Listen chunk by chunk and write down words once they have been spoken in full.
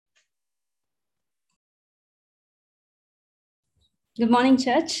Good morning,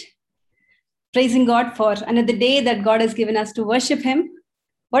 church. Praising God for another day that God has given us to worship Him.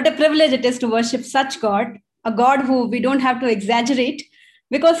 What a privilege it is to worship such God, a God who we don't have to exaggerate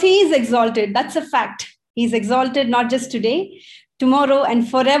because He is exalted. That's a fact. He is exalted not just today, tomorrow, and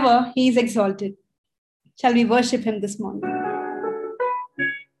forever. He is exalted. Shall we worship Him this morning?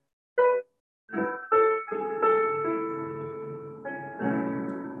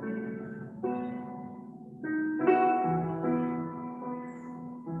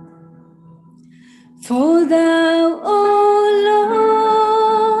 For thou, O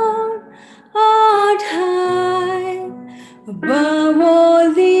Lord, art high above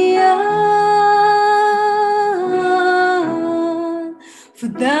all the earth, for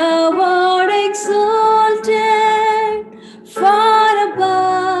thou art exalted far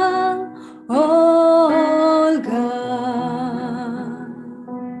above all God.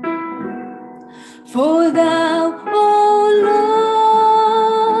 For thou, O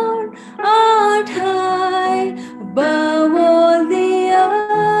Lord, art high above all the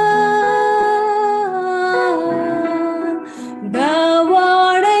earth. Thou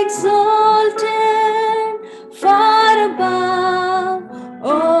art exalted far above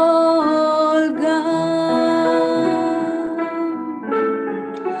all God.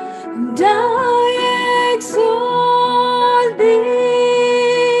 And I exalt thee,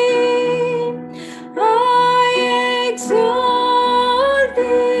 I exalt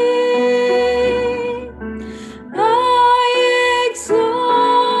thee, I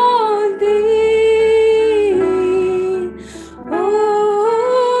exalt thee, O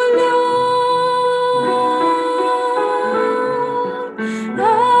Lord, I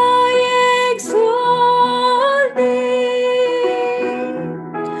exalt thee,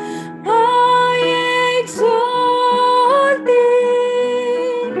 I exalt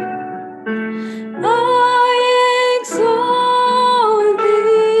thee, I exalt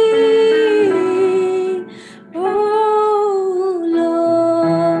thee, O Lord.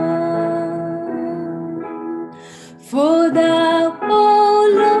 For thou, O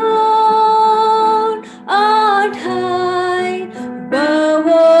Lord, art high above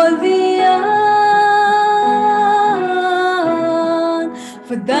all the earth,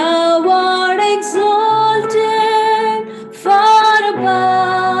 for thou art exalted far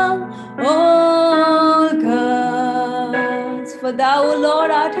above all gods. For thou, O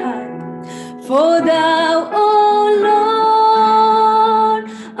Lord, art high. For thou, O Lord,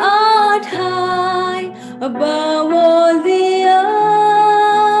 art high above all the earth,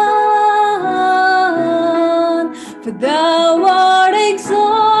 for thou art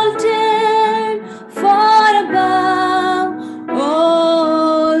exalted far above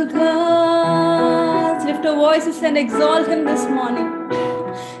all gods. Lift our voices and exalt Him this morning.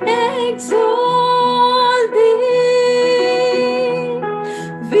 Exalt thee,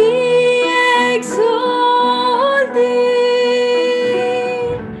 we exalt thee,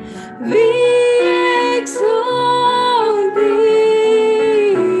 we exalt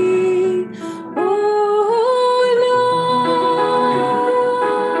thee, O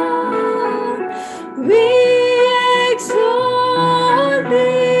Lord, we exalt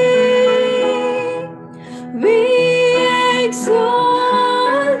thee, we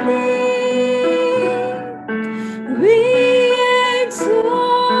exalt thee, we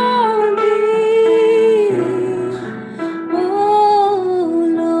exalt thee, O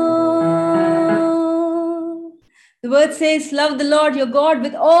Lord. The word says, love the Lord your God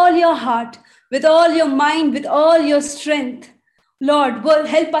with all your heart, with all your mind, with all your strength. Lord,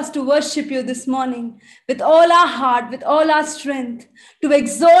 help us to worship you this morning with all our heart, with all our strength, to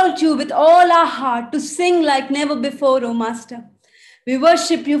exalt you with all our heart, to sing like never before, O Master. We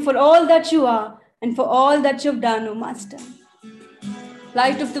worship you for all that you are and for all that you've done, O Master.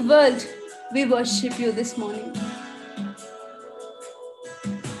 Light of the world, we worship you this morning.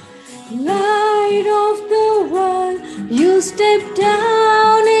 Light of the world, you step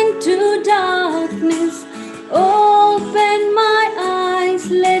down into darkness. Open my eyes,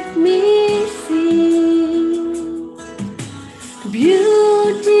 let me see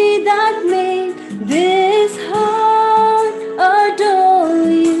beauty that made this heart adore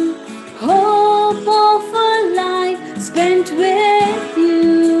you. Hope of a life spent with you.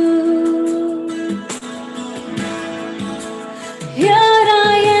 Here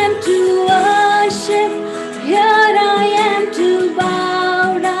I am to worship, here I am to bow.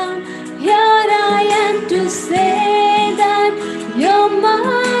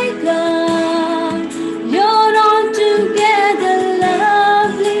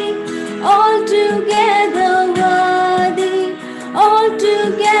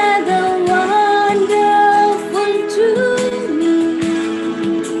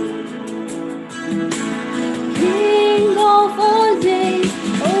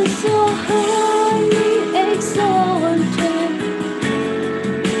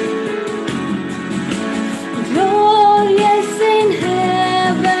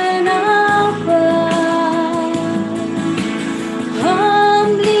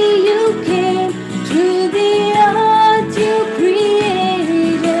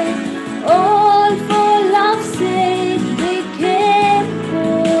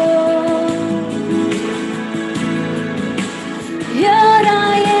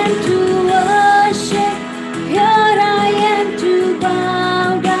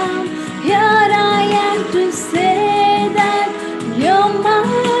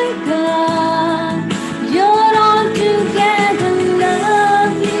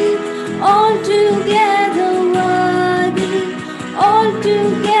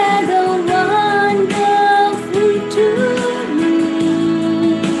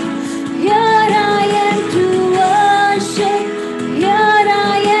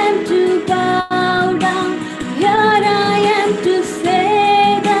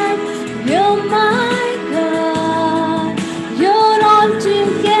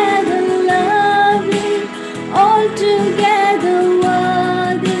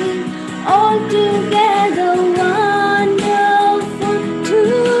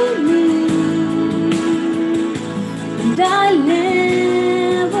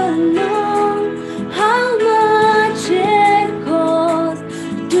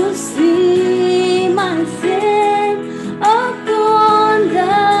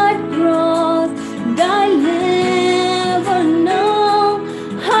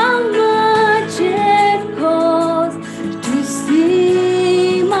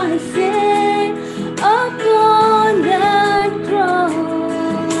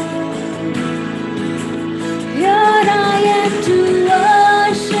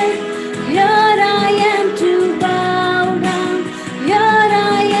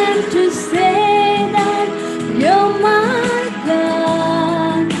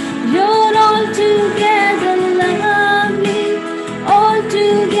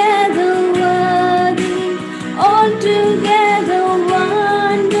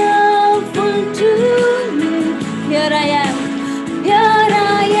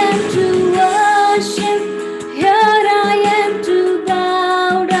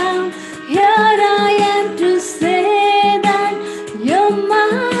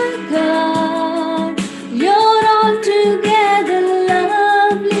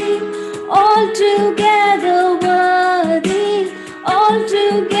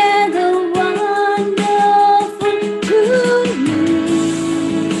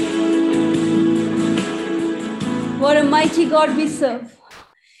 God we serve.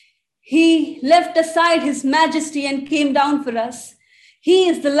 He left aside his majesty and came down for us. He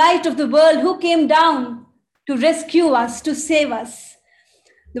is the light of the world who came down to rescue us, to save us.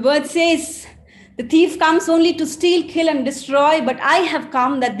 The word says, the thief comes only to steal, kill, and destroy, but I have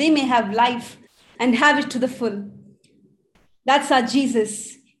come that they may have life and have it to the full. That's our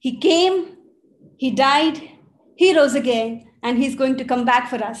Jesus. He came, he died, he rose again, and he's going to come back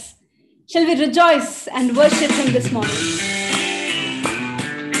for us. Shall we rejoice and worship him this morning?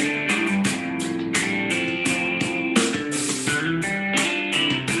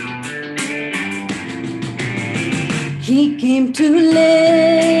 He came to live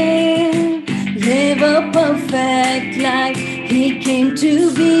a perfect life. He came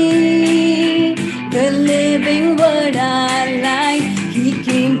to be the living word our life. He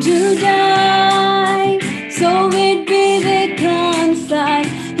came to die, so we'd be reconciled.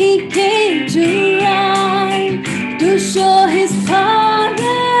 He came to rise, to show his power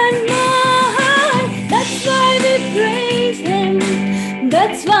and might. That's why we praise him.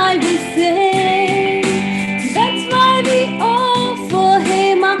 That's why we sing. That's why we offer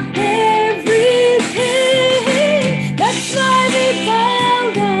him our everything. That's why we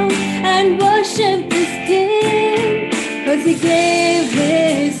bow down and worship this King, 'cause he gave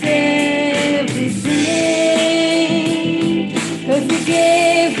his everything. 'Cause he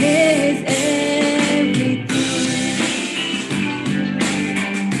gave his everything.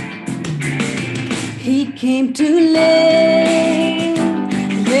 He came to live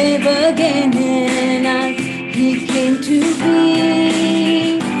again in us. He came to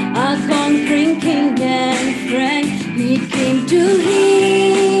be our conquering King and friend. He came to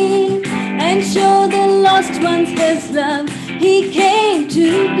heal and show the lost ones his love. He came to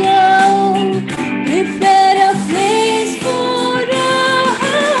go, prepare a place for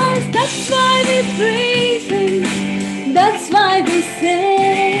us. That's why we praise him. That's why we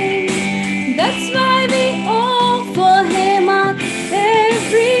sing. That's why we offer him our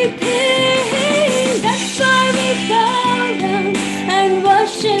everything. That's why we bow down and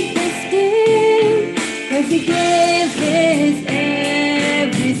worship this King, 'cause he gave his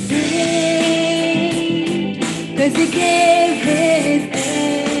everything. 'Cause he gave his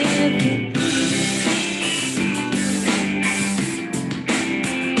everything.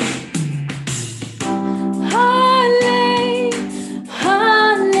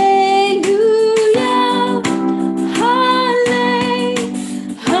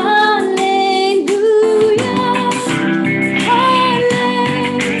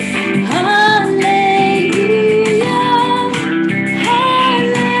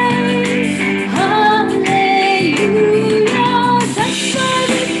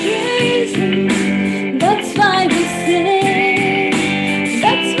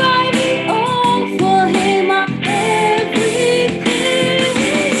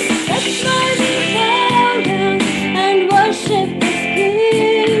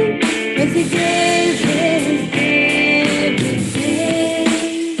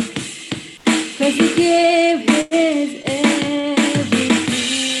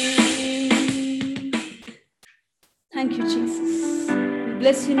 Thank you, Jesus. We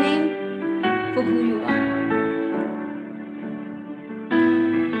bless your name for who you are.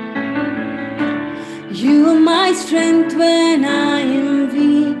 You are my strength when I am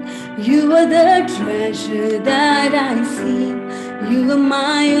weak. You are the treasure that I seek. You are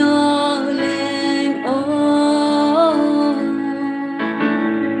my all in all.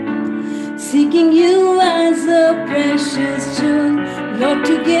 Seeking you as a precious jewel, Lord,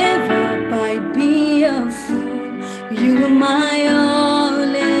 to give up I'd be a fool. You are my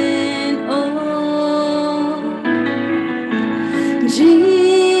all in all.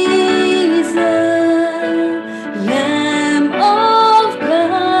 Jesus, Lamb of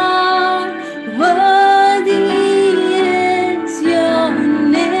God, worthy is your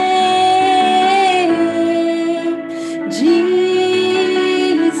name.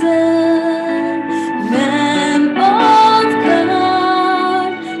 Jesus, Lamb of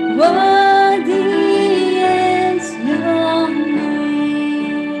God, worthy is your name.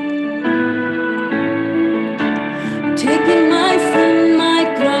 Taking my sin, my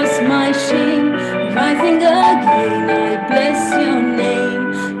cross, my shame, rising again, I bless your name.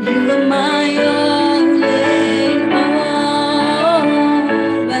 You are my all in all.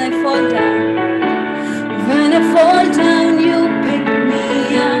 When I fall down, you pick me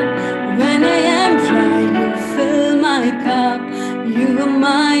up. When I am dry, you fill my cup. You are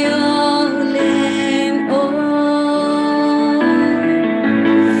my all in all.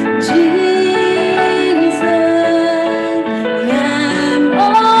 Jesus, Lamb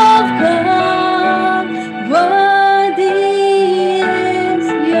of God, worthy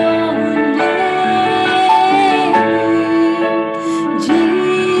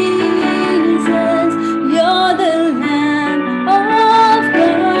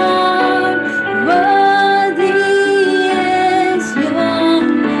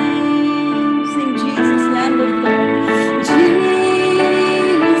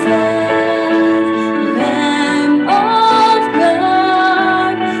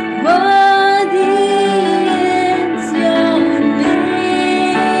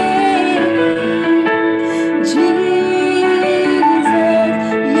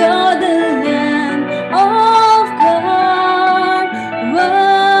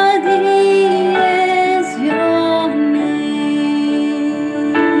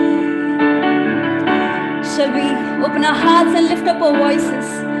open our hearts and lift up our voices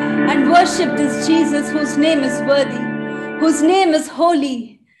and worship this Jesus whose name is worthy, whose name is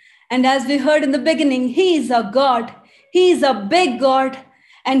holy. And as we heard in the beginning, He is our God. He is a big God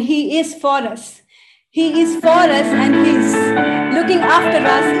and He is for us. He is for us and He's looking after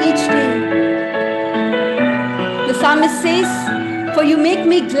us each day. The psalmist says, "For you make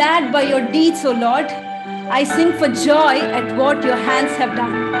me glad by your deeds, O Lord. I sing for joy at what your hands have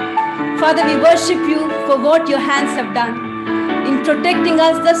done." Father, we worship you for what your hands have done in protecting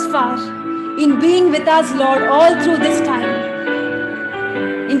us thus far, in being with us, Lord, all through this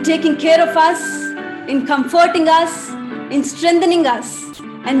time, in taking care of us, in comforting us, in strengthening us.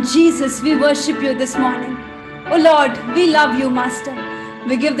 And Jesus, we worship you this morning. Oh Lord, we love you, Master.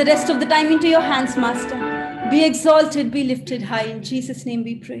 We give the rest of the time into your hands, Master. Be exalted, be lifted high. In Jesus' name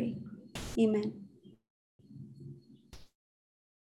we pray. Amen.